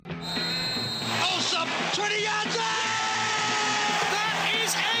20 yards out! That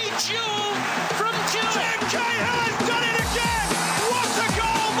is a jewel from Jewel. Tim Cahill has done it again! What a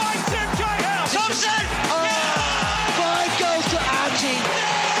goal by Tim Cahill! Thompson! 5 goals to Archie.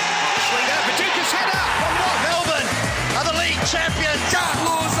 Swing out, Paducah's header from what? Melbourne are the league champions.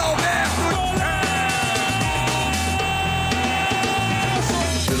 Carlos Alberto.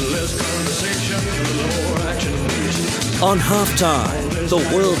 On halftime, the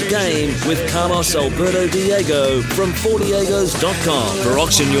World Game with Carlos Alberto Diego from 4diegos.com. For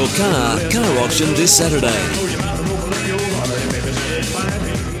auction your car auction this Saturday.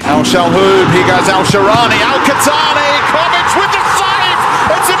 Al Shalhoub, here goes Al Sharani, Al Qahtani, Kovic with the save!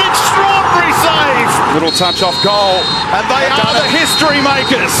 It's an extraordinary save! Little touch off goal, and they are the history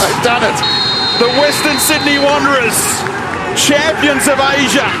makers! They've done it! The Western Sydney Wanderers, champions of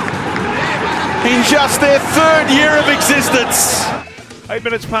Asia, in just their third year of existence. 8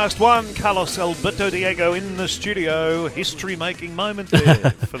 minutes past 1, Carlos Alberto Diego in the studio. History-making moment there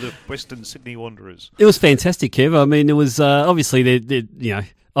for the Western Sydney Wanderers. It was fantastic, Kev. I mean, it was obviously, you know,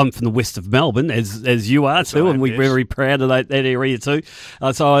 I'm from the west of Melbourne, as you are too, and we're very proud of that area too.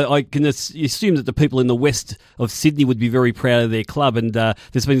 So I can assume that the people in the west of Sydney would be very proud of their club. And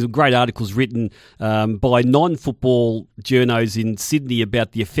there's been some great articles written by non-football journos in Sydney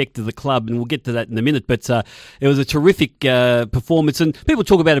about the effect of the club, and we'll get to that in a minute. But it was a terrific performance, and people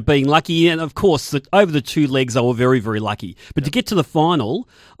talk about it being lucky, and of course, over the 2 legs, they were very, very lucky. But to get to the final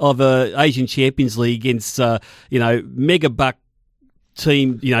of Asian Champions League against, mega buck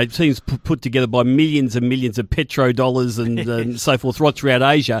team, teams put together by millions and millions of petrodollars and so forth right throughout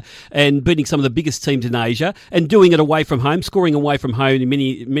Asia, and beating some of the biggest teams in Asia and doing it away from home, scoring away from home in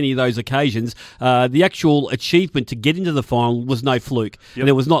many of those occasions. The actual achievement to get into the final was no fluke, and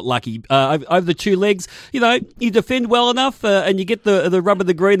it was not lucky. Over the 2 legs, you defend well enough and you get the rub of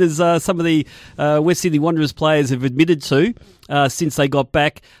the green, as some of the West Sydney Wanderers players have admitted to. Since they got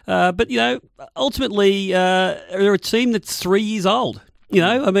back. But, ultimately, they're a team that's 3 years old.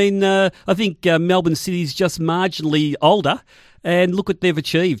 I think Melbourne City's just marginally older, and look what they've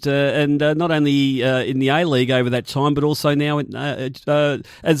achieved. And not only in the A-League over that time, but also now as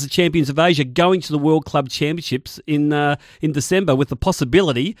the champions of Asia, going to the World Club Championships in December with the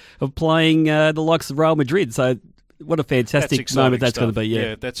possibility of playing the likes of Real Madrid. So, what a fantastic moment that's going to be,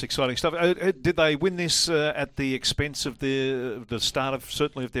 Yeah, that's exciting stuff. Did they win this at the expense of the start of,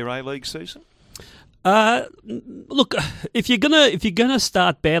 certainly, of their A-League season? Look, if you're gonna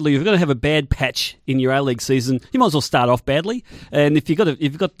start badly, if you're gonna have a bad patch in your A-League season, you might as well start off badly. And if you've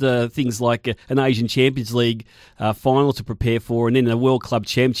got the things like an Asian Champions League final to prepare for, and then a World Club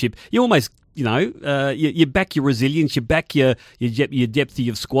Championship, you almost you back your resilience, you back your depth of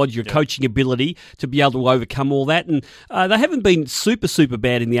your squad, your coaching ability to be able to overcome all that. And they haven't been super, super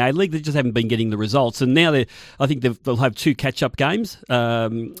bad in the A-League. They just haven't been getting the results. And now I think they'll have 2 catch-up games.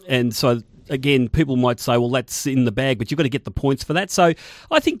 And so, again, people might say, well, that's in the bag, but you've got to get the points for that. So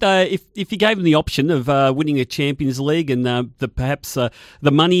I think if you gave them the option of winning a Champions League and perhaps the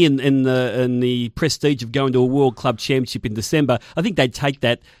money and the prestige of going to a World Club Championship in December, I think they'd take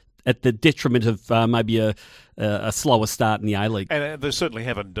that at the detriment of maybe a slower start in the A-League. And they certainly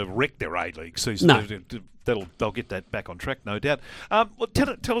haven't wrecked their A-League season. No. They'll get that back on track, no doubt. Well,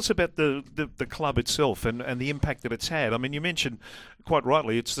 tell us about the club itself and the impact that it's had. I mean, you mentioned quite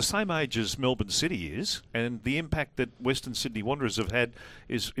rightly it's the same age as Melbourne City is, and the impact that Western Sydney Wanderers have had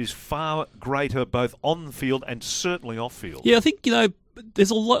is far greater, both on the field and certainly off field. Yeah, I think there's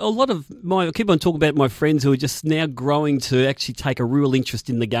a lot of I keep on talking about my friends who are just now growing to actually take a real interest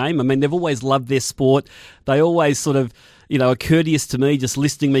in the game. I mean, they've always loved their sport. They always sort of, are courteous to me, just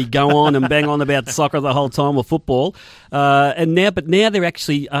listening me go on and bang on about soccer the whole time or football. But now they're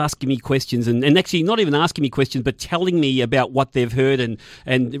actually asking me questions and actually not even asking me questions, but telling me about what they've heard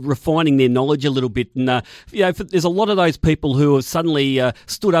and refining their knowledge a little bit. And, there's a lot of those people who have suddenly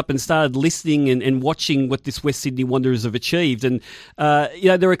stood up and started listening and watching what this West Sydney Wanderers have achieved. And,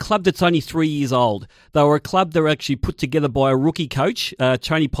 they're a club that's only 3 years old. They were a club that were actually put together by a rookie coach,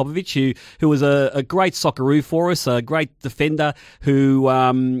 Tony Popovic, who was a great Socceroo for us, a great defender who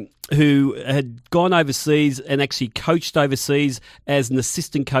had gone overseas and actually coached overseas as an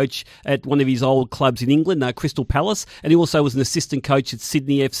assistant coach at one of his old clubs in England, Crystal Palace, and he also was an assistant coach at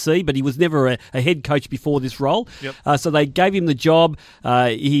Sydney FC, but he was never a head coach before this role. Yep. So they gave him the job.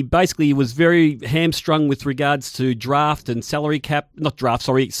 He basically was very hamstrung with regards to salary cap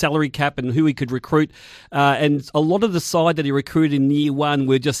and who he could recruit. And a lot of the side that he recruited in year one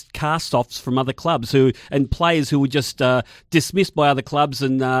were just cast-offs from other clubs and players who were just dismissed by other clubs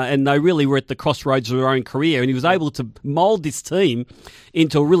and and they really were at the crossroads of their own career, and he was able to mould this team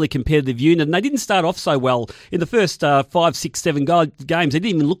into a really competitive unit. And they didn't start off so well. In the first 5, 6, 7 games, they didn't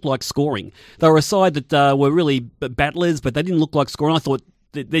even look like scoring. They were a side that were really battlers, but they didn't look like scoring. I thought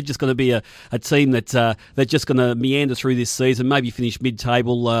they're just going to be a team that they're just going to meander through this season, maybe finish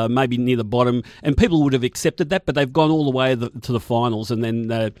mid-table, maybe near the bottom, and people would have accepted that, but they've gone all the way to the finals, and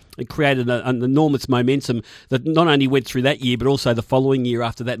then it created an enormous momentum that not only went through that year, but also the following year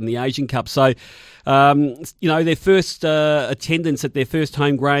after that in the Asian Cup. So, their first attendance at their first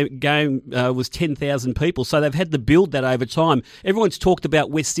home game was 10,000 people, so they've had to build that over time. Everyone's talked about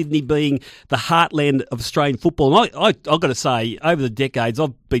West Sydney being the heartland of Australian football, and I've got to say, over the decades,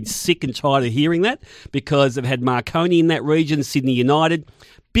 I've been sick and tired of hearing that, because they've had Marconi in that region, Sydney United,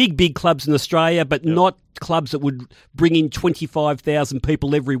 big clubs in Australia, but not clubs that would bring in 25,000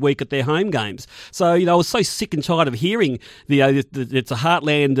 people every week at their home games. So, I was so sick and tired of hearing it's a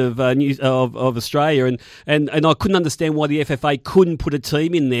heartland of Australia, and I couldn't understand why the FFA couldn't put a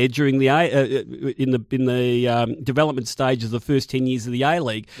team in there during the in the development stage of the first 10 years of the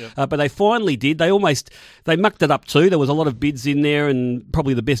A-League. But they finally did. They mucked it up too. There was a lot of bids in there, and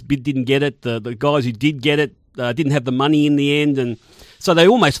probably the best bid didn't get it. The guys who did get it didn't have the money in the end, and so they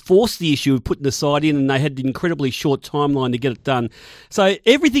almost forced the issue of putting the side in, and they had an incredibly short timeline to get it done. So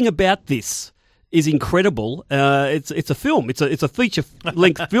everything about this is incredible. It's a film. It's a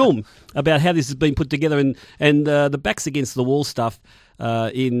feature-length film about how this has been put together, and the backs against the wall stuff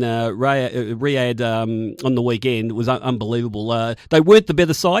in Riyadh on the weekend was unbelievable. They weren't the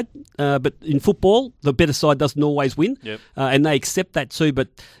better side, but in football, the better side doesn't always win, and they accept that too. But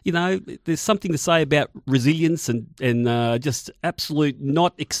there's something to say about resilience and just absolute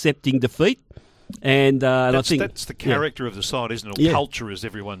not accepting defeat. And I think that's the character of the side, isn't it? Or culture, as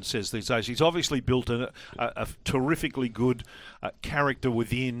everyone says these days. He's obviously built a terrifically good character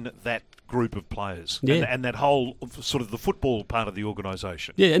within that group of players, and that whole sort of the football part of the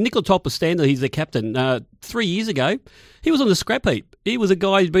organisation. Yeah, and Nicola Tolpa-Stander, he's the captain. 3 years ago, he was on the scrap heap. He was a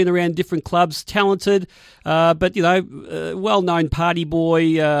guy who'd been around different clubs, talented, but well-known party boy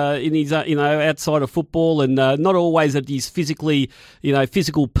in his outside of football, and not always at his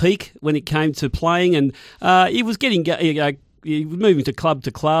physical peak when it came to playing. And he was getting he was moving to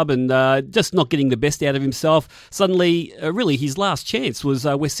club and just not getting the best out of himself. Suddenly, really, his last chance was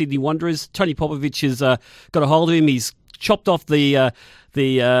West Sydney Wanderers. Tony Popovic has got a hold of him. He's chopped off the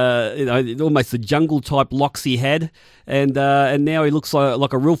almost the jungle type locks he had, and now he looks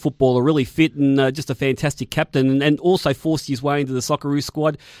like a real footballer, really fit, and just a fantastic captain, and also forced his way into the Socceroos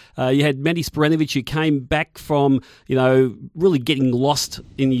squad. You had Mandy Sporanovic, who came back from really getting lost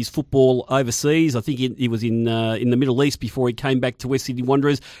in his football overseas. I think he was in the Middle East before he came back to West Sydney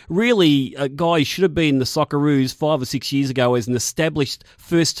Wanderers. Really, a guy who should have been in the Socceroos 5 or 6 years ago as an established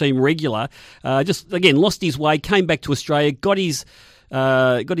first team regular. Just again lost his way, came back to Australia, got his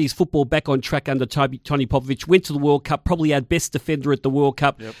football back on track under Tony Popovic, went to the World Cup, probably our best defender at the World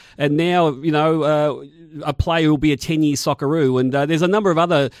Cup, and now, a player who will be a 10-year Socceroo. And there's a number of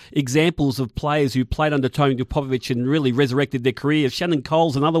other examples of players who played under Tony Popovic and really resurrected their career. Shannon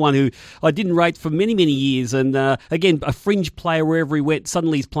Cole's another one who I didn't rate for many, many years, and again, a fringe player wherever he went.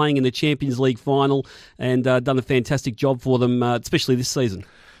 Suddenly he's playing in the Champions League final and done a fantastic job for them, especially this season.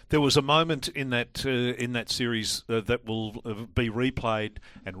 There was a moment in that series that will be replayed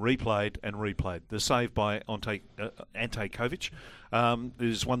and replayed and replayed. The save by Ante Kovic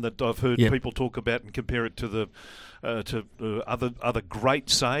is one that I've heard people talk about and compare it to the other great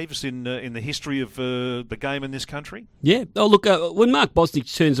saves in the history of the game in this country. Yeah. Oh, look, when Mark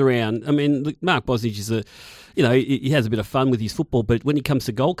Bosnich turns around, I mean, Mark Bosnich is he has a bit of fun with his football, but when it comes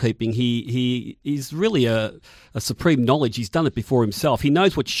to goalkeeping, he is really a supreme knowledge. He's done it before himself. He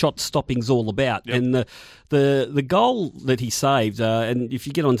knows what shot stopping's all about. Yep. And the goal that he saved, and if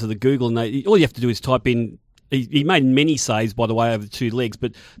you get onto the Google, all you have to do is type in. He made many saves, by the way, over the two legs,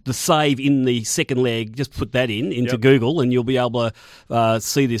 but the save in the second leg, just put that into Google, and you'll be able to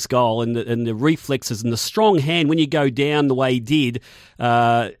see this goal and the reflexes and the strong hand when you go down the way he did.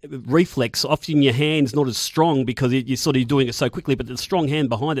 Reflex, often your hand's not as strong because you're sort of doing it so quickly, but the strong hand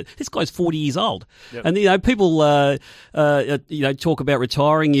behind it. This guy's 40 years old, and people talk about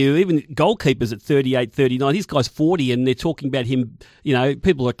retiring. Even goalkeepers at 38, 39. This guy's 40, and they're talking about him.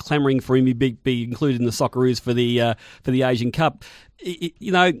 People are clamouring for him to be included in the Socceroos for the Asian Cup. A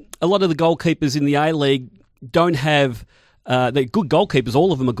lot of the goalkeepers in the A-League don't have they're good goalkeepers.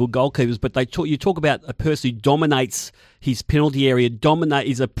 All of them are good goalkeepers, but you talk about a person who dominates his penalty area,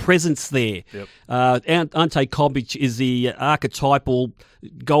 is a presence there. Yep. Ante Kobic is the archetypal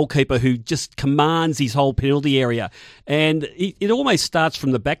goalkeeper who just commands his whole penalty area, and it almost starts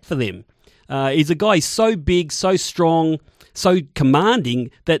from the back for them. He's a guy so big, so strong, so commanding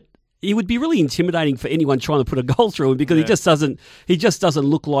that he would be really intimidating for anyone trying to put a goal through him, because he just doesn't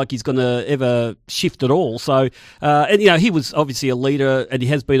look like he's going to ever shift at all. So, and he was obviously a leader, and he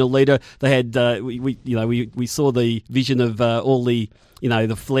has been a leader. They had we saw the vision of all the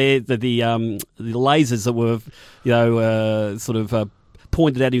the flare, the lasers that were sort of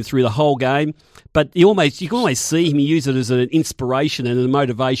pointed at him through the whole game. But you can almost see him use it as an inspiration and a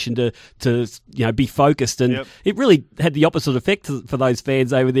motivation to be focused, and it really had the opposite effect for those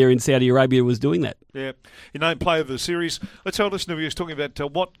fans over there in Saudi Arabia who was doing that. Yeah, your named player of the series. Let's have a listen to him. He was talking about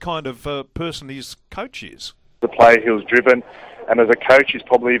what kind of person his coach is. The player, he was driven, and as a coach, he's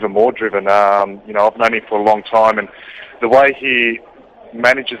probably even more driven. I've known him for a long time, and the way he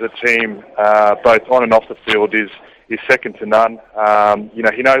manages a team, both on and off the field, is second to none. He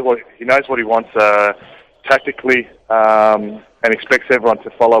knows what he wants tactically, and expects everyone to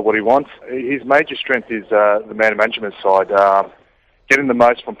follow what he wants. His major strength is the man management side, getting the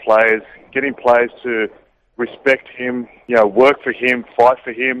most from players, getting players to respect him, work for him, fight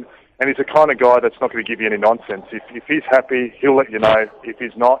for him. And he's the kind of guy that's not going to give you any nonsense. If he's happy, he'll let you know. If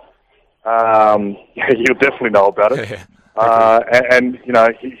he's not, you'll definitely know about it.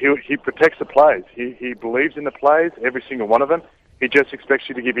 He protects the players. He believes in the players, every single one of them. He just expects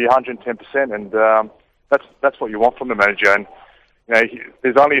you to give you 110%, and that's what you want from the manager. And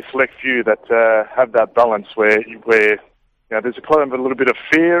there's only a select few that have that balance where there's a kind of a little bit of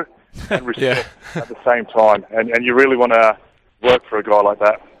fear and respect at the same time, and you really want to work for a guy like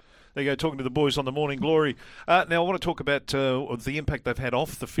that. There you go, talking to the boys on the Morning Glory. Now, I want to talk about the impact they've had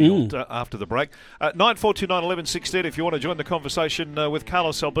off the field after the break. 9429 11 16 if you want to join the conversation with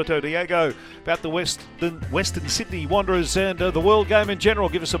Carlos Alberto Diego about the Western Sydney Wanderers and the World Game in general.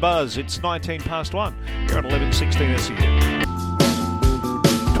 Give us a buzz. It's 19 past 1 here on 1116 SEN.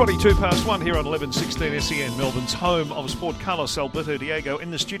 22 past 1 here on 1116 SEN, Melbourne's home of sport. Carlos Alberto Diego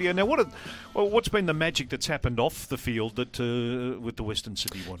in the studio. Now, what's been the magic that's happened off the field with the Western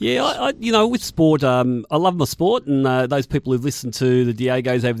Sydney Wanderers? Yeah, with sport, I love my sport, and those people who've listened to the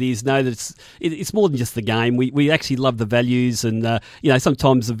Diegos over the years know that it's more than just the game. We actually love the values, and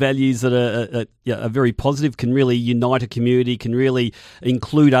sometimes the values that are very positive can really unite a community, can really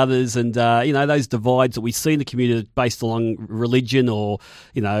include others, and those divides that we see in the community based along religion or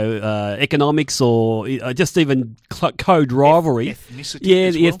economics or just even code rivalry.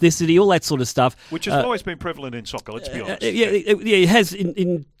 Ethnicity the ethnicity, all that sort of stuff. Which has always been prevalent in soccer, let's be honest. It has.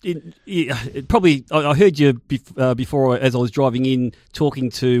 Probably, I heard you before as I was driving in talking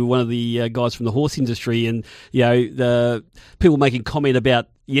to one of the guys from the horse industry, and the people making comment about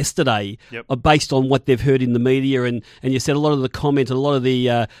yesterday are based on what they've heard in the media, and you said a lot of the comment and a lot of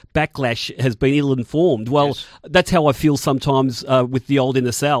the backlash has been ill-informed. Well, that's how I feel sometimes with the old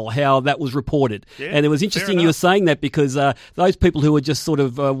NSL, how that was reported. Yeah, and it was interesting you were saying that, because those people who are just sort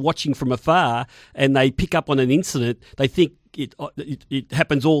of watching from afar and they pick up on an incident, they think it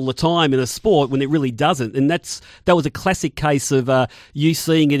happens all the time in a sport when it really doesn't, and that was a classic case of you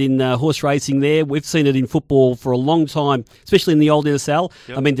seeing it in horse racing. There, we've seen it in football for a long time, especially in the old NSL.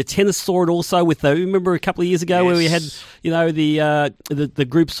 Yep. I mean, the tennis saw it also with remember a couple of years ago where we had the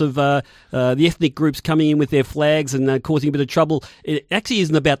groups of the ethnic groups coming in with their flags and causing a bit of trouble. It actually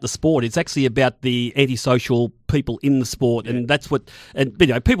isn't about the sport; it's actually about the antisocial people in the sport, and that's what. And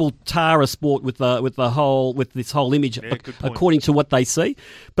people tar a sport with this whole image. According to what they see.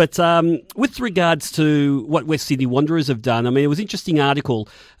 But with regards to what West Sydney Wanderers have done, I mean, it was an interesting article.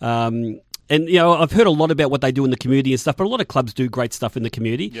 And, I've heard a lot about what they do in the community and stuff, but a lot of clubs do great stuff in the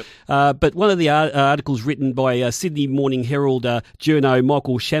community. Yep. But one of the articles written by Sydney Morning Herald journo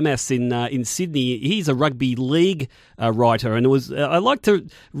Michael Shamas in Sydney, he's a rugby league writer, and it was I like to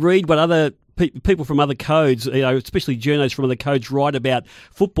read what other people from other codes, especially journos from other codes, write about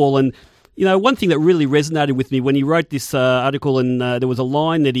football. And one thing that really resonated with me when he wrote this article, and there was a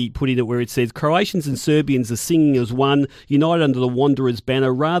line that he put in it where it says, Croatians and Serbians are singing as one, united under the Wanderers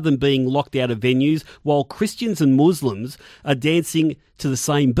banner, rather than being locked out of venues, while Christians and Muslims are dancing to the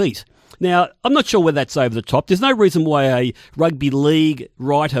same beat. Now, I'm not sure whether that's over the top. There's no reason why a rugby league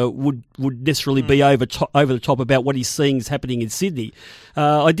writer would necessarily be over the top about what he's seeing is happening in Sydney.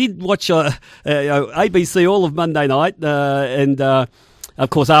 I did watch ABC all of Monday night, and of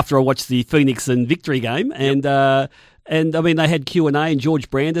course, after I watched the Phoenix and Victory game, and And, I mean, they had Q&A and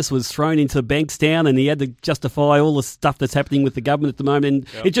George Brandis was thrown into Bankstown and he had to justify all the stuff that's happening with the government at the moment.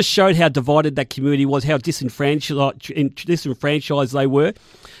 And it just showed how divided that community was, how disenfranchised they were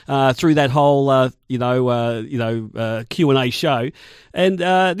through that whole, Q&A show. And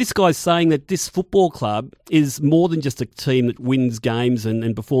this guy's saying that this football club is more than just a team that wins games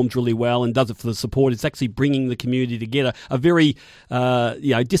and performs really well and does it for the support. It's actually bringing the community together, a very,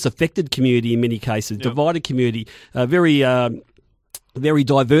 disaffected community in many cases, divided community, very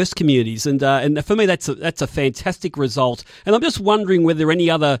diverse communities, and for me that's a fantastic result. And I'm just wondering whether any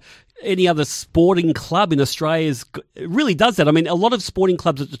other sporting club in Australia really does that. I mean, a lot of sporting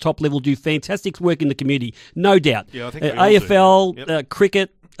clubs at the top level do fantastic work in the community, no doubt. Yeah, I think AFL,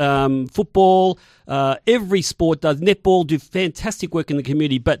 cricket, football, every sport does. Netball do fantastic work in the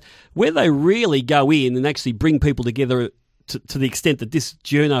community, but where they really go in and actually bring people together to the extent that this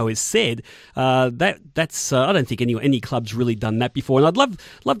journo has said, that's I don't think any club's really done that before. And I'd love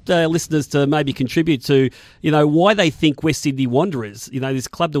listeners to maybe contribute to, why they think West Sydney Wanderers, this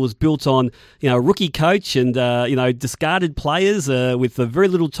club that was built on, a rookie coach and, discarded players with very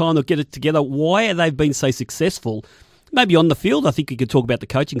little time to get it together. Why have they been so successful? Maybe on the field, I think you could talk about the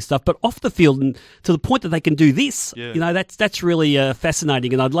coaching stuff, but off the field and to the point that they can do this, that's really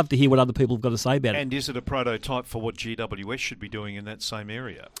fascinating, and I'd love to hear what other people have got to say about it. And is it a prototype for what GWS should be doing in that same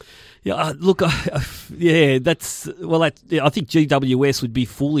area? Yeah, look, I think GWS would be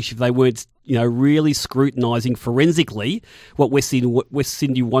foolish if they weren't, really scrutinising forensically what West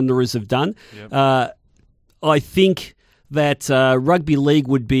Sydney Wanderers have done. Yep. I think that rugby league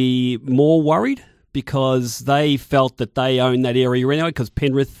would be more worried, because they felt that they own that area anyway, because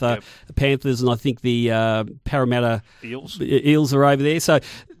Penrith Panthers and I think the Parramatta Eels are over there. So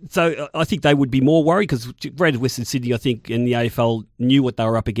I think they would be more worried, because Greater Western Sydney, I think, and the AFL knew what they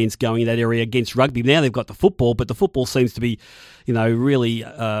were up against going in that area against rugby. Now they've got the football, but the football seems to be, really...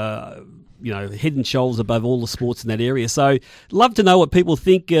 head and shoulders above all the sports in that area. So, love to know what people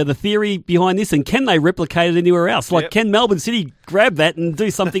think, the theory behind this, and can they replicate it anywhere else? Like, can Melbourne City grab that and do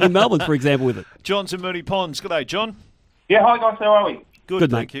something in Melbourne, for example, with it? John's in Moonee Ponds. G'day, John. Yeah, hi guys, how are we?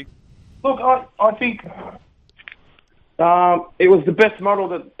 Good, thank you. Look, I think it was the best model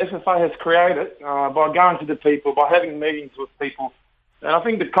that FFA has created by going to the people, by having meetings with people. And I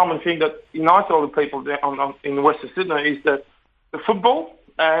think the common thing that unites all the people in Western Sydney is that the football.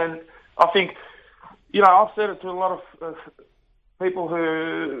 And I think, I've said it to a lot of people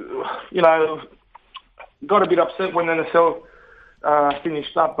who, got a bit upset when the NSL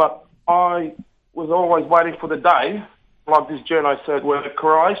finished up, but I was always waiting for the day, like this journo said, where a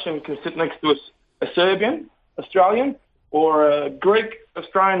Croatian can sit next to a Serbian Australian, or a Greek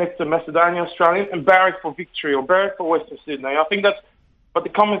Australian next to a Macedonian Australian, and barrack for victory or barrack for Western Sydney. I think but the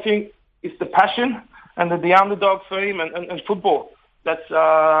common thing is the passion and the underdog theme and football. That's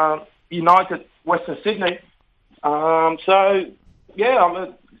united Western Sydney. Hats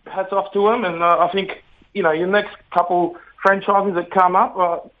off to them, and I think, your next couple franchises that come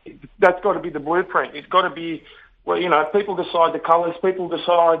up, that's got to be the blueprint. It's got to be, people decide the colours, people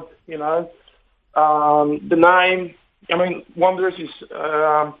decide, the name. I mean, Wanderers is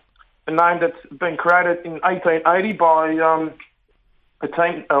a name that's been created in 1880 by a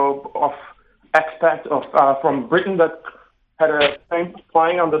team of expats from Britain that had a team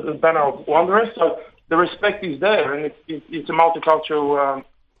playing under the banner of Wanderers. So the respect is there, and it's a multicultural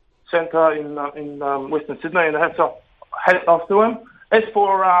centre in Western Sydney, and hats off to him. As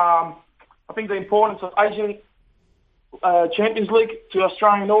for, I think the importance of Asian Champions League to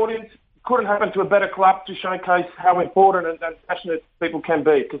Australian audience, couldn't happen to a better club to showcase how important and passionate people can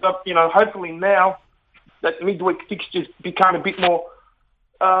be. Because, hopefully now that midweek fixtures become a bit more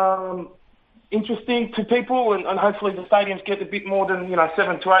interesting to people, and hopefully the stadiums get a bit more than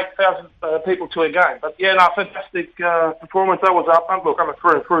 7,000 to 8,000 people to a game. But fantastic performance. I was up. Look, I'm a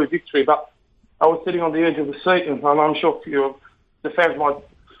through victory, but I was sitting on the edge of the seat, and I'm sure a few of the fans might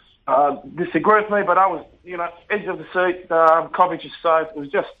disagree with me, but I was edge of the seat. Kovic is safe. It was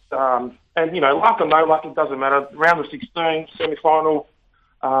just luck or no luck, it doesn't matter. Round of 16, semi-final,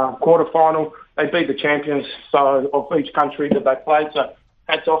 quarter-final, they beat the champions of each country that they played. So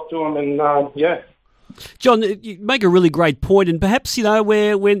hats off to them, and John, you make a really great point, and perhaps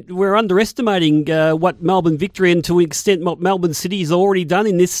we're underestimating what Melbourne Victory, and to an extent what Melbourne City has already done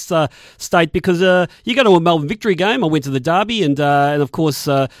in this state. Because you go to a Melbourne Victory game. I went to the Derby, and of course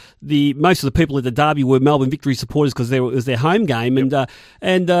most of the people at the Derby were Melbourne Victory supporters because it was their home game. Yep.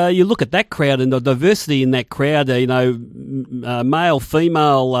 And you look at that crowd and the diversity in that crowd. Male,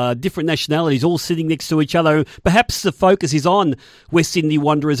 female, different nationalities, all sitting next to each other. Perhaps the focus is on West Sydney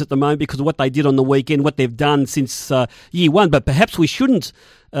Wanderers at the moment because of what they did on the weekend. and what they've done since year one, but perhaps we shouldn't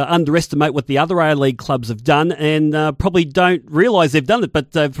underestimate what the other A-League clubs have done and probably don't realise they've done it,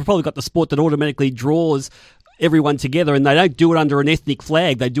 but they've probably got the sport that automatically draws everyone together, and they don't do it under an ethnic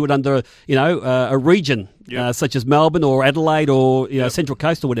flag. They do it under, a region, such as Melbourne or Adelaide or Central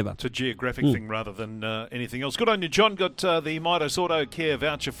Coast or whatever. It's a geographic thing rather than anything else. Good on you, John. Got the Midas Auto Care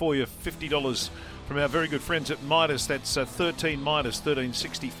voucher for you, $50 from our very good friends at Midas. That's 13 Midas,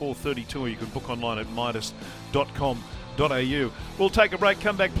 136432. You can book online at midas.com.au. We'll take a break,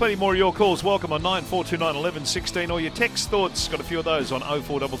 come back, plenty more of your calls. Welcome on 9429 11 16, or your text thoughts, got a few of those on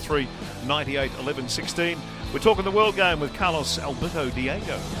 0433 98 11 16. We're talking the World Game with Carlos Alberto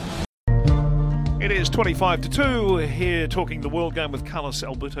Diego. It is 25 to 2 here, talking the World Game with Carlos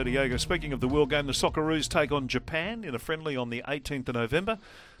Alberto Diego. Speaking of the World Game, the Socceroos take on Japan in a friendly on the 18th of November.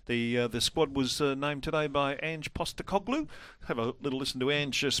 The squad was named today by Ange Postecoglou. Have a little listen to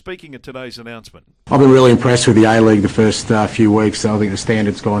Ange speaking at today's announcement. I've been really impressed with the A-League the first few weeks. I think the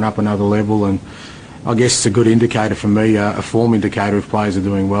standard's gone up another level, and I guess it's a good indicator for me, a form indicator if players are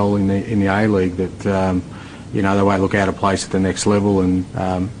doing well in the A-League, that they won't look out of place at the next level. And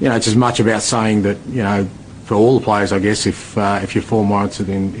it's as much about saying that for all the players, I guess, if your form warrants it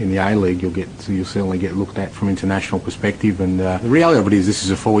in the A-League, you'll certainly get looked at from international perspective. And the reality of it is this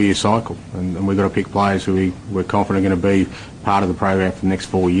is a 4-year cycle, and we've got to pick players who we're confident are going to be part of the program for the next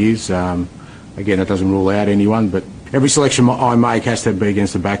 4 years. Again, that doesn't rule out anyone, but every selection I make has to be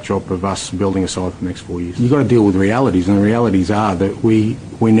against the backdrop of us building a side for the next 4 years. You've got to deal with realities, and the realities are that we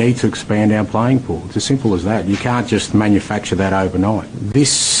need to expand our playing pool. It's as simple as that. You can't just manufacture that overnight.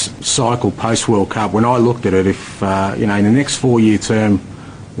 This cycle post-World Cup, when I looked at it, if in the next 4-year term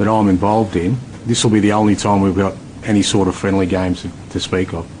that I'm involved in, this will be the only time we've got any sort of friendly games to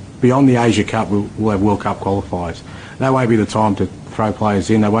speak of. Beyond the Asia Cup, we'll have World Cup qualifiers. That won't be the time to throw players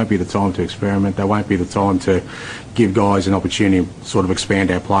in. That won't be the time to experiment. That won't be the time to give guys an opportunity to sort of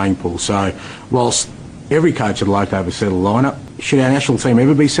expand our playing pool. So whilst every coach would like to have a settled lineup, should our national team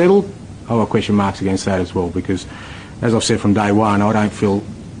ever be settled? I've got question marks against that as well, because as I've said from day one, I don't feel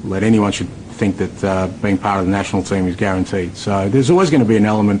that anyone should think that being part of the national team is guaranteed. So there's always going to be an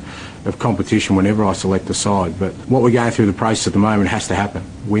element of competition whenever I select a side, but what we're going through the process at the moment has to happen.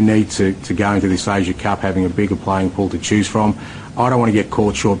 We need to go into this Asia Cup having a bigger playing pool to choose from. I don't want to get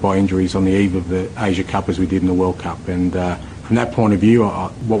caught short by injuries on the eve of the Asia Cup as we did in the World Cup, and from that point of view,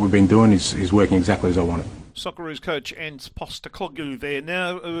 what we've been doing is working exactly as I want it. Socceroos coach Ange Postecoglou there.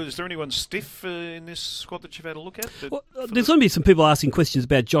 Now, is there anyone stiff in this squad that you've had a look at? There's going to be some people asking questions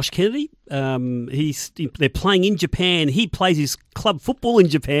about Josh Kennedy. They're playing in Japan. He plays his club football in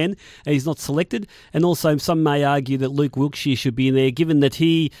Japan, and he's not selected. And also, some may argue that Luke Wilkshire should be in there, given that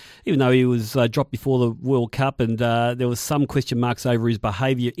even though he was dropped before the World Cup, and there was some question marks over his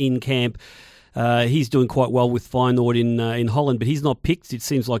behaviour in camp. He's doing quite well with Feyenoord in Holland, but he's not picked. It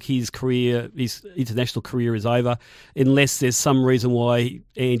seems like his international career is over, unless there's some reason why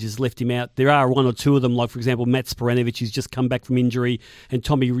Ange has left him out. There are one or two of them, like, for example, Matt Sporanovic, who's just come back from injury, and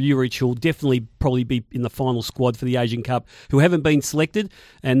Tommy Juric, who'll definitely probably be in the final squad for the Asian Cup, who haven't been selected,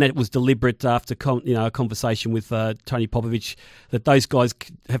 and that was deliberate after a conversation with Tony Popovic, that those guys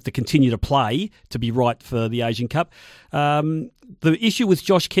have to continue to play to be right for the Asian Cup. The issue with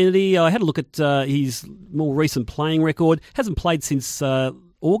Josh Kennedy, I had a look at his more recent playing record. Hasn't played since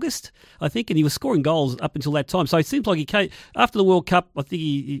August, I think, and he was scoring goals up until that time. So it seems like he came after the World Cup. I think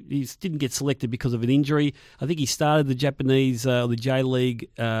he didn't get selected because of an injury. I think he started the Japanese or the J League,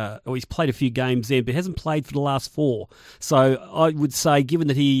 or he's played a few games then, but hasn't played for the last 4. So I would say, given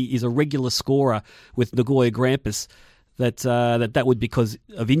that he is a regular scorer with Nagoya Grampus, that would be because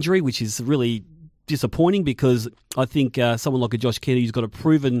of injury, which is really disappointing, because I think someone like a Josh Kennedy, who's got a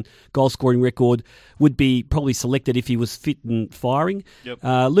proven goal-scoring record, would be probably selected if he was fit and firing. Yep.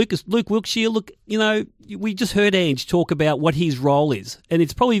 Luke Wilkshire, we just heard Ange talk about what his role is, and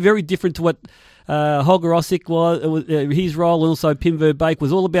it's probably very different to what Holger Osick was. His role, and also Pim Verbeek,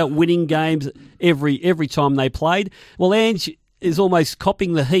 was all about winning games every time they played. Well, Ange is almost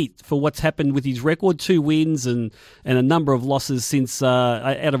copying the heat for what's happened with his record, 2 wins and a number of losses since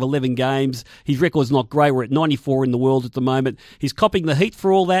out of 11 games. His record's not great. We're at 94 in the world at the moment. He's copying the heat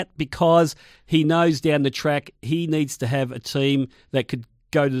for all that because he knows down the track he needs to have a team that could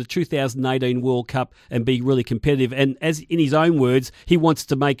go to the 2018 World Cup and be really competitive. And as in his own words, he wants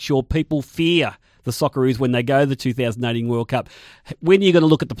to make sure people fear the Socceroos when they go to the 2018 World Cup. When you're going to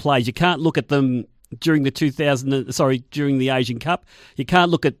look at the players, you can't look at them during the Asian Cup. You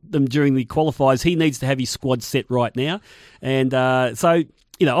can't look at them during the qualifiers. He needs to have his squad set right now. And so,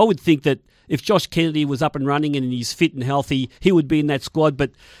 I would think that if Josh Kennedy was up and running and he's fit and healthy, he would be in that squad.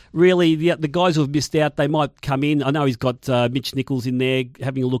 But really, the guys who have missed out, they might come in. I know he's got Mitch Nichols in there,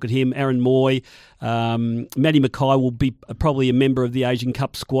 having a look at him, Aaron Moy. Matty Mackay will be probably a member of the Asian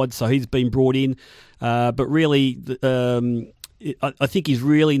Cup squad, so he's been brought in. But really, I think he's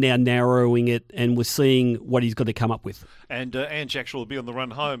really now narrowing it, and we're seeing what he's got to come up with. And Ange actually will be on the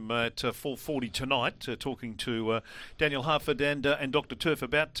run home at 4:40 tonight, talking to Daniel Harford and Dr. Turf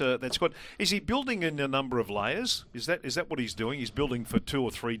about that squad. Is he building in a number of layers? Is that what he's doing? He's building for 2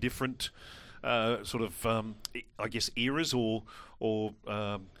 or 3 different I guess eras or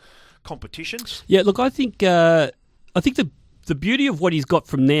competitions? Yeah, look, I think the beauty of what he's got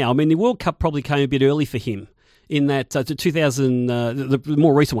from now. I mean, the World Cup probably came a bit early for him. In that the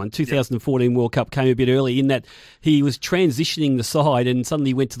more recent one, 2014 World Cup came a bit early in that he was transitioning the side and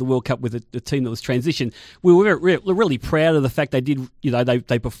suddenly went to the World Cup with a team that was transitioned. We were really proud of the fact they did,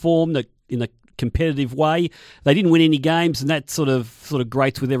 they performed in a competitive way. They didn't win any games, and that sort of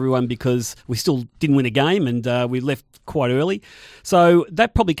grates with everyone because we still didn't win a game and we left quite early. So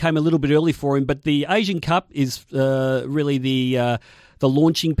that probably came a little bit early for him, but the Asian Cup is really the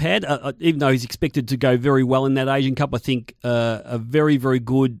launching pad, even though he's expected to go very well in that Asian Cup. I think a very, very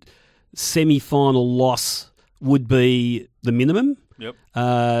good semi-final loss would be the minimum. Yep.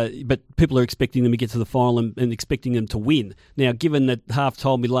 But people are expecting them to get to the final and expecting them to win. Now, given that Half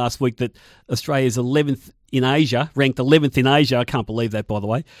told me last week that Australia's 11th in Asia, ranked 11th in Asia, I can't believe that, by the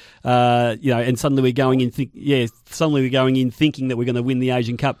way. And suddenly we're going in, thinking that we're going to win the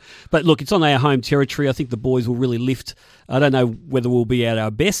Asian Cup. But look, it's on our home territory. I think the boys will really lift. I don't know whether we'll be at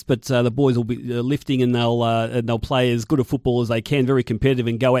our best, but the boys will be lifting, and they'll play as good a football as they can, very competitive,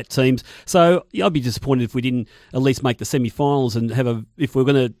 and go at teams. So I'd be disappointed if we didn't at least make the semi-finals and if we're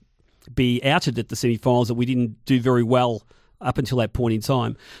going to be outed at the semi-finals, that we didn't do very well up until that point in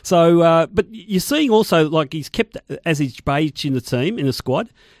time. So, but you're seeing also, like, he's kept Aziz Behich in the team, in the squad,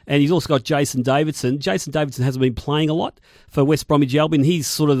 and he's also got Jason Davidson. Jason Davidson hasn't been playing a lot for West Bromwich Albion. He's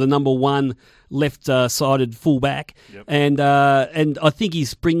sort of the number one left-sided fullback, yep. And I think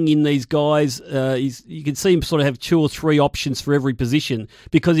he's bringing in these guys. You can see him sort of have 2 or 3 options for every position,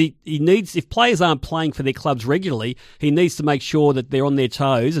 because he needs, if players aren't playing for their clubs regularly, he needs to make sure that they're on their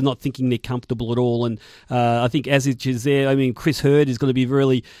toes and not thinking they're comfortable at all. And I think Aziz is there. I mean, Chris Hurd is going to be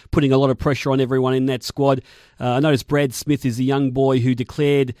really putting a lot of pressure on everyone in that squad. I noticed Brad Smith is a young boy who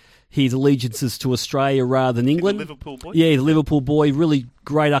declared his allegiances to Australia rather than England. He's a Liverpool boy? Yeah, he's a Liverpool boy, really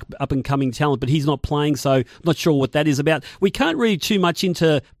great up-and-coming talent, but he's not playing, so not sure what that is about. We can't read too much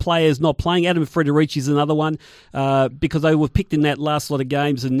into players not playing. Adam Frederici is another one, because they were picked in that last lot of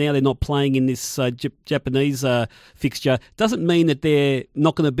games, and now they're not playing in this Japanese fixture. Doesn't mean that they're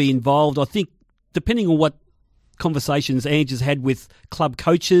not going to be involved. I think, depending on what conversations Ange has had with club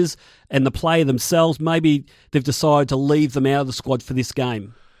coaches and the player themselves, maybe they've decided to leave them out of the squad for this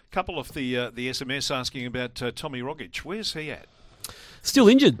game. Couple of the SMS asking about Tommy Rogic. Where's he at? Still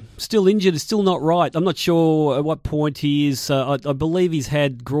injured. Is still not right. I'm not sure at what point he is. I believe he's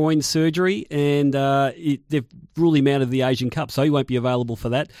had groin surgery, and they've ruled him out of the Asian Cup, so he won't be available for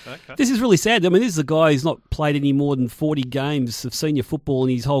that. Okay. This is really sad. I mean, this is a guy who's not played any more than 40 games of senior football in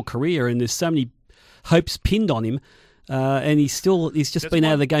his whole career, and there's so many hopes pinned on him. And he's just been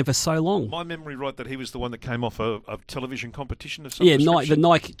out of the game for so long. My memory right that he was the one that came off a television competition of some description? The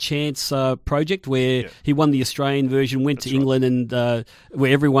Nike Chance project, where he won the Australian version, went to England, and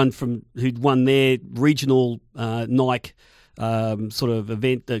where everyone who'd won their regional Nike sort of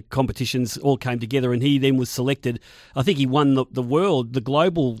event competitions all came together, and he then was selected. I think he won the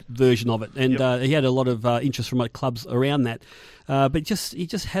global version of it, and he had a lot of interest from clubs around that. But he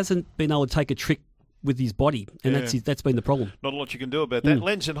just hasn't been able to take a trick with his body, and that's been the problem. Not a lot you can do about that.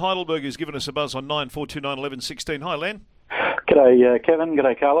 Len's in Heidelberg has given us a buzz on 94291116. Hi, Len. G'day, Kevin.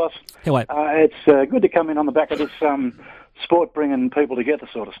 G'day, Carlos. How are you? It's good to come in on the back of this sport bringing people together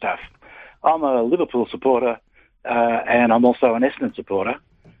sort of stuff. I'm a Liverpool supporter, and I'm also an Essendon supporter.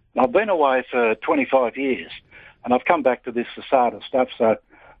 I've been away for 25 years, and I've come back to this Asada stuff, and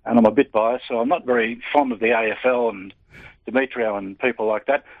I'm a bit biased, so I'm not very fond of the AFL and Demetrio and people like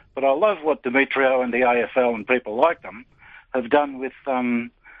that. But I love what Demetrio and the AFL and people like them have done with,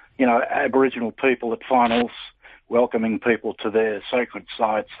 Aboriginal people at finals, welcoming people to their sacred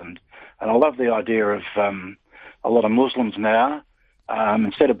sites. And I love the idea of a lot of Muslims now,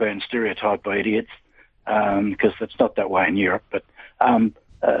 instead of being stereotyped by idiots, because it's not that way in Europe. But,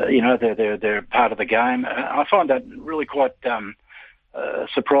 they're part of the game. I find that really quite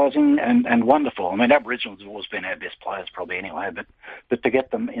surprising and wonderful. I mean, Aboriginals have always been our best players probably anyway, but to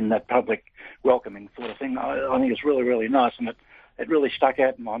get them in that public welcoming sort of thing, I think it's really, really nice. And it really stuck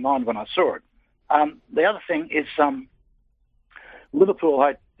out in my mind when I saw it. The other thing is Liverpool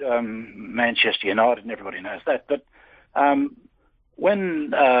hate Manchester United, and everybody knows that. But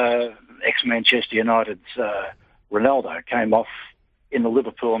when ex-Manchester United's Ronaldo came off in the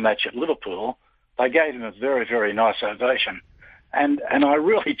Liverpool match at Liverpool, they gave him a very, very nice ovation. And I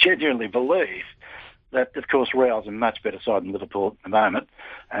really genuinely believe that, of course, Real's a much better side than Liverpool at the moment.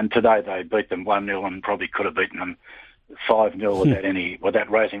 And today they beat them 1-0 and probably could have beaten them 5-0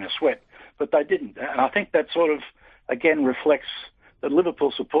 without raising a sweat. But they didn't. And I think that sort of, again, reflects that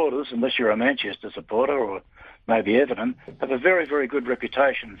Liverpool supporters, unless you're a Manchester supporter or maybe Everton, have a very, very good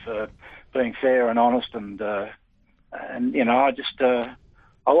reputation for being fair and honest. And you know,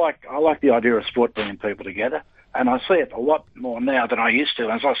 I like the idea of sport bringing people together. And I see it a lot more now than I used to.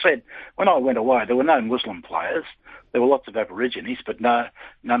 As I said, when I went away, there were no Muslim players. There were lots of Aborigines, but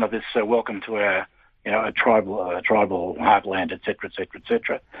none of this welcome to our, a tribal heartland, etc., etc.,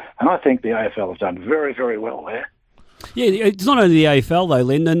 etc. And I think the AFL has done very, very well there. Yeah, it's not only the AFL though,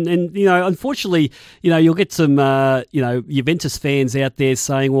 Len, and unfortunately, you'll get some Juventus fans out there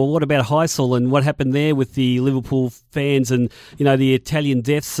saying, well, what about Heysel and what happened there with the Liverpool fans and the Italian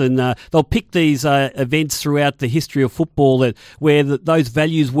deaths, and they'll pick these events throughout the history of football where those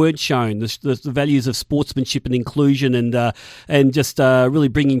values weren't shown, the values of sportsmanship and inclusion and just really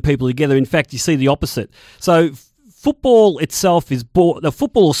bringing people together. In fact, you see the opposite. So football itself the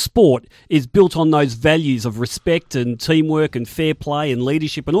football sport is built on those values of respect and teamwork and fair play and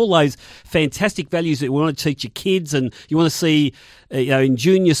leadership and all those fantastic values that we want to teach your kids, and you want to see in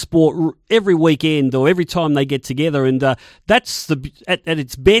junior sport every weekend or every time they get together, and that's at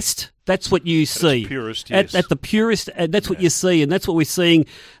its best. That's what you see. At its purest, yes. At the purest, that's what you see, and that's what we're seeing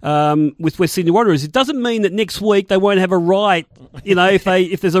with West Sydney Wanderers. It doesn't mean that next week they won't have a riot,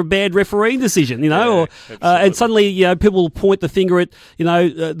 if there's a bad refereeing decision, and suddenly people will point the finger at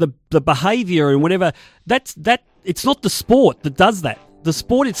the behaviour and whatever. It's not the sport that does that. The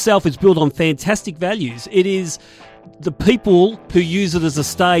sport itself is built on fantastic values. It is the people who use it as a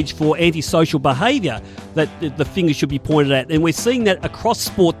stage for antisocial behaviour that the finger should be pointed at. And we're seeing that across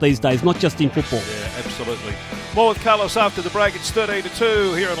sport these days, not just in football. Yeah, absolutely. More with Carlos after the break. It's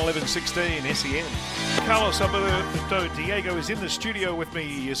 13-2 here on 11:16 SEN. Carlos Alberto Diego is in the studio with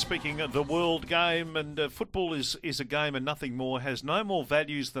me speaking of the World Game, and football is a game and nothing more, has no more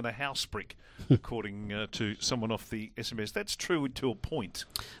values than a house brick, according to someone off the SMS. That's true to a point.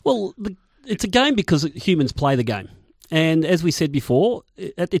 Well, it's a game because humans play the game. And as we said before,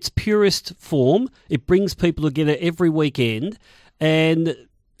 at its purest form, it brings people together every weekend. And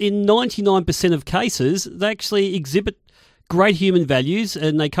in 99% of cases, they actually exhibit great human values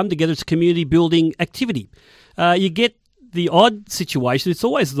and they come together as a community building activity. You get the odd situation, it's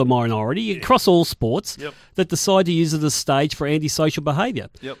always the minority across all sports that decide to use it as a stage for antisocial behaviour.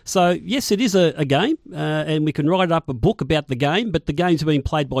 Yep. So, yes, it is a game, and we can write up a book about the game, but the games are being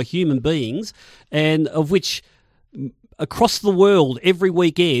played by human beings, and of which across the world every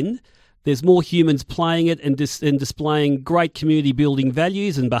weekend there's more humans playing it and displaying great community building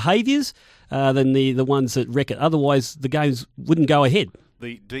values and behaviours than the ones that wreck it. Otherwise, the games wouldn't go ahead.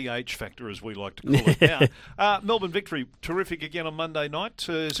 The DH factor, as we like to call it now. Melbourne victory, terrific again on Monday night.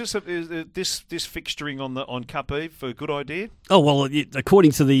 Is this fixturing on Cup Eve a good idea? Oh, well,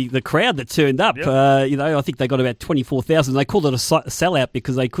 according to the crowd that turned up, I think they got about 24,000. They called it a sellout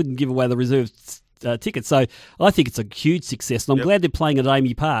because they couldn't give away the reserve tickets. So I think it's a huge success, and I'm glad they're playing at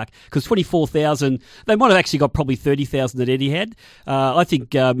Amy Park because 24,000, they might have actually got probably 30,000 that Eddie had. I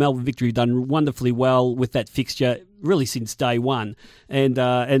think Melbourne Victory have done wonderfully well with that fixture really since day one. And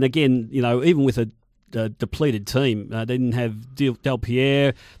again, even with a depleted team, they didn't have Del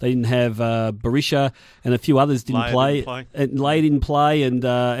Pierre, they didn't have Berisha, and a few others didn't play. And Lay didn't play,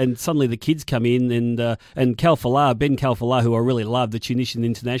 and suddenly the kids come in, and Ben Kalfalar, who I really love, the Tunisian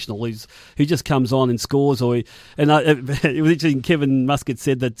international, who just comes on and scores. It was interesting. Kevin Muscat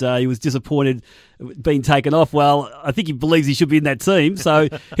said that he was disappointed being taken off. Well, I think he believes he should be in that team. So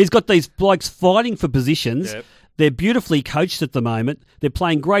he's got these blokes fighting for positions. Yep. They're beautifully coached at the moment. They're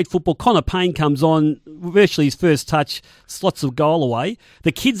playing great football. Connor Payne comes on, virtually his first touch, slots of goal away.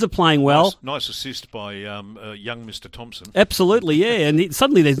 The kids are playing well. Nice assist by young Mr. Thompson. Absolutely, yeah. And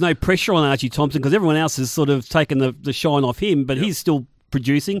suddenly there's no pressure on Archie Thompson because everyone else has sort of taken the shine off him, but he's still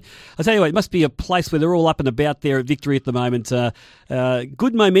producing. I tell you what, it must be a place where they're all up and about there at Victory at the moment.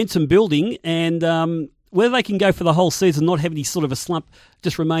 Good momentum building, and whether they can go for the whole season, not have any sort of a slump,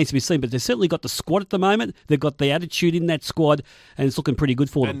 just remains to be seen. But they've certainly got the squad at the moment. They've got the attitude in that squad, and it's looking pretty good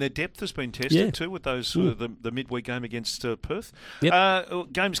for them. And their depth has been tested too with those the midweek game against Perth.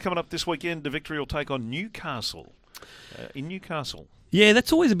 Yep. Games coming up this weekend. The Victory will take on Newcastle. in Newcastle. Yeah,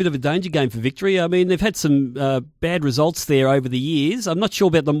 that's always a bit of a danger game for Victory. I mean, they've had some bad results there over the years. I'm not sure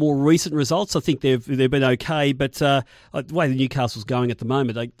about the more recent results. I think they've been okay, but the way the Newcastle's going at the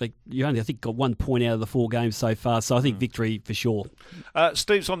moment, you only, I think, got 1 point out of the 4 games so far, so I think Victory for sure.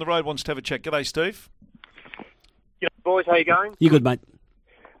 Steve's on the road, wants to have a chat. G'day, Steve. Yeah, boys, how you going? You good, mate?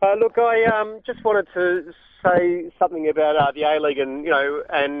 Look, I just wanted to say something about the A-League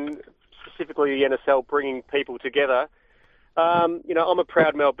and specifically the NSL bringing people together. I'm a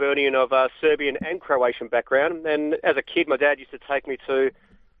proud Melburnian of Serbian and Croatian background, and as a kid, my dad used to take me to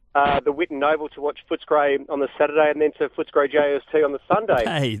the Whitten Oval to watch Footscray on the Saturday and then to Footscray JST on the Sunday.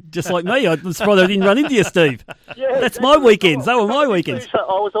 Hey, just like me. I'm surprised I didn't run into you, Steve. Yeah, that's my weekends. They were my weekends. So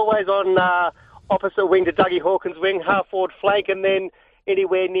I was always on opposite wing to Dougie Hawkins' wing, half-forward flank, and then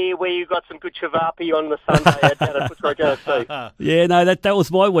anywhere near where you got some good chavapi on the Sunday down at Footscray JST. Yeah, no, that was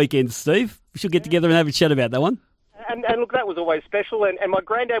my weekend, Steve. We should get together and have a chat about that one. And look, that was always special. And my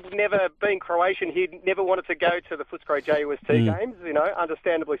granddad would never, being Croatian, he never wanted to go to the Footscray JUST games,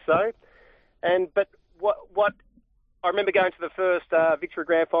 understandably so. But what I remember going to the first Victory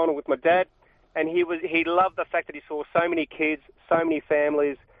Grand Final with my dad, and he loved the fact that he saw so many kids, so many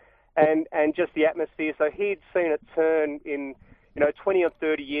families, and just the atmosphere. So he'd seen it turn in 20 or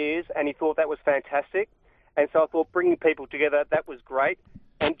 30 years, and he thought that was fantastic. And so I thought bringing people together, that was great.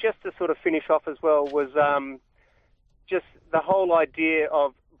 And just to sort of finish off as well was just the whole idea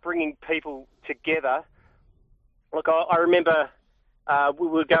of bringing people together. Look, I remember we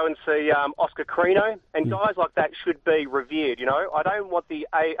would go and see Oscar Carino, and guys like that should be revered. I don't want the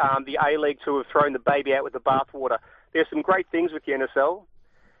A-League to have thrown the baby out with the bathwater. There's some great things with the NSL,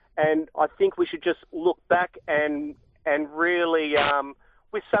 and I think we should just look back and really,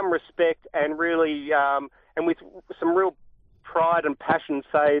 with some respect and really, and with some real pride and passion,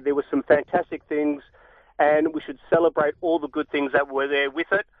 say there were some fantastic things, and we should celebrate all the good things that were there with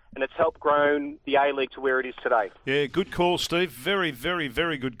it, and it's helped grow the A-League to where it is today. Yeah, good call, Steve. Very, very,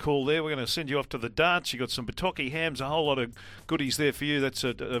 very good call there. We're going to send you off to the darts. You got some Bataki hams, a whole lot of goodies there for you. That's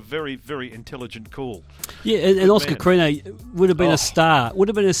a very, very intelligent call. Yeah, and Oscar Carino would have been a star. Would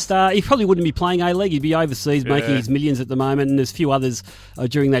have been a star. He probably wouldn't be playing A-League. He'd be overseas making his millions at the moment, and there's a few others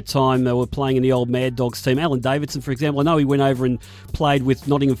during that time that were playing in the old Mad Dogs team. Alan Davidson, for example. I know he went over and played with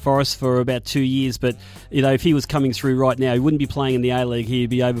Nottingham Forest for about 2 years, but if he was coming through right now, he wouldn't be playing in the A-League. He'd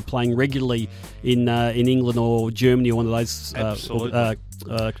be over playing regularly in England or Germany or one of those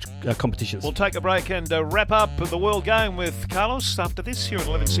competitions. We'll take a break and wrap up the World Game with Carlos after this here at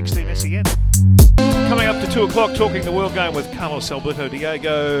 11:16 SEN. Coming up to 2 o'clock, talking the World Game with Carlos Alberto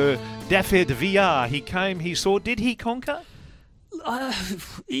Diego. David Villar, he came, he saw. Did he conquer?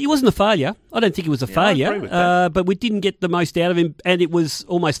 He wasn't a failure. I don't think he was a failure, I agree with that. but we didn't get the most out of him, and it was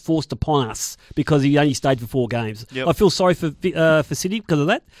almost forced upon us because he only stayed for 4 games. Yep. I feel sorry for City because of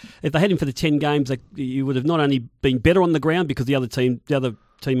that. If they had him for the 10 games, you would have not only been better on the ground because the other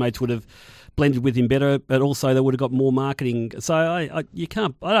teammates would have blended with him better, but also they would have got more marketing. So I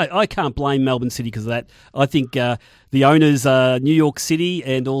can't blame Melbourne City because of that. I think the owners, New York City,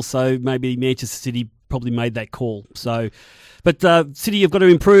 and also maybe Manchester City probably made that call. So. But City have got to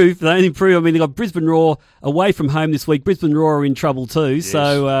improve. They don't improve. I mean, they've got Brisbane Roar away from home this week. Brisbane Roar are in trouble too. Yes.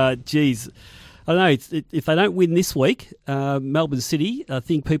 So, I don't know. If they don't win this week, Melbourne City, I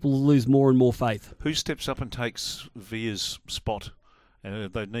think people will lose more and more faith. Who steps up and takes Villa's spot?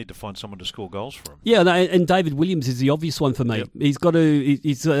 And they need to find someone to score goals for him. Yeah, and David Williams is the obvious one for me. Yep. He's got to.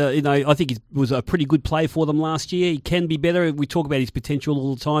 He's I think he was a pretty good player for them last year. He can be better. We talk about his potential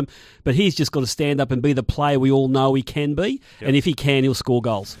all the time, but he's just got to stand up and be the player we all know he can be. Yep. And if he can, he'll score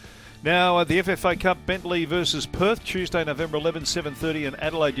goals. Now, the FFA Cup, Bentley versus Perth, Tuesday, November 11, 7:30, and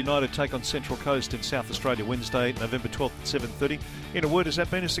Adelaide United take on Central Coast in South Australia, Wednesday, November 12th at 7:30. In a word, has that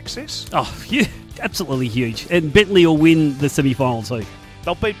been a success? Oh, yeah, absolutely huge. And Bentley will win the semi-final too.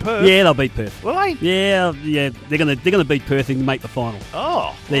 They'll beat Perth? Yeah, they'll beat Perth. Will they? Yeah, they're gonna beat Perth and make the final. Oh,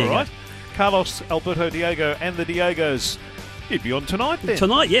 all right. Carlos Alberto Diego and the Diegos. He'd be on tonight then.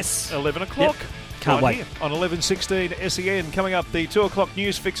 Tonight, yes. 11 o'clock. Yep. Can't wait. Here on 11:16 SEN. Coming up, the 2 o'clock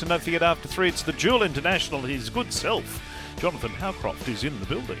news fix, and don't forget after 3, it's the Dual International, his good self. Jonathan Howcroft is in the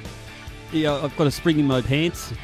building. Yeah, I've got a spring in my pants.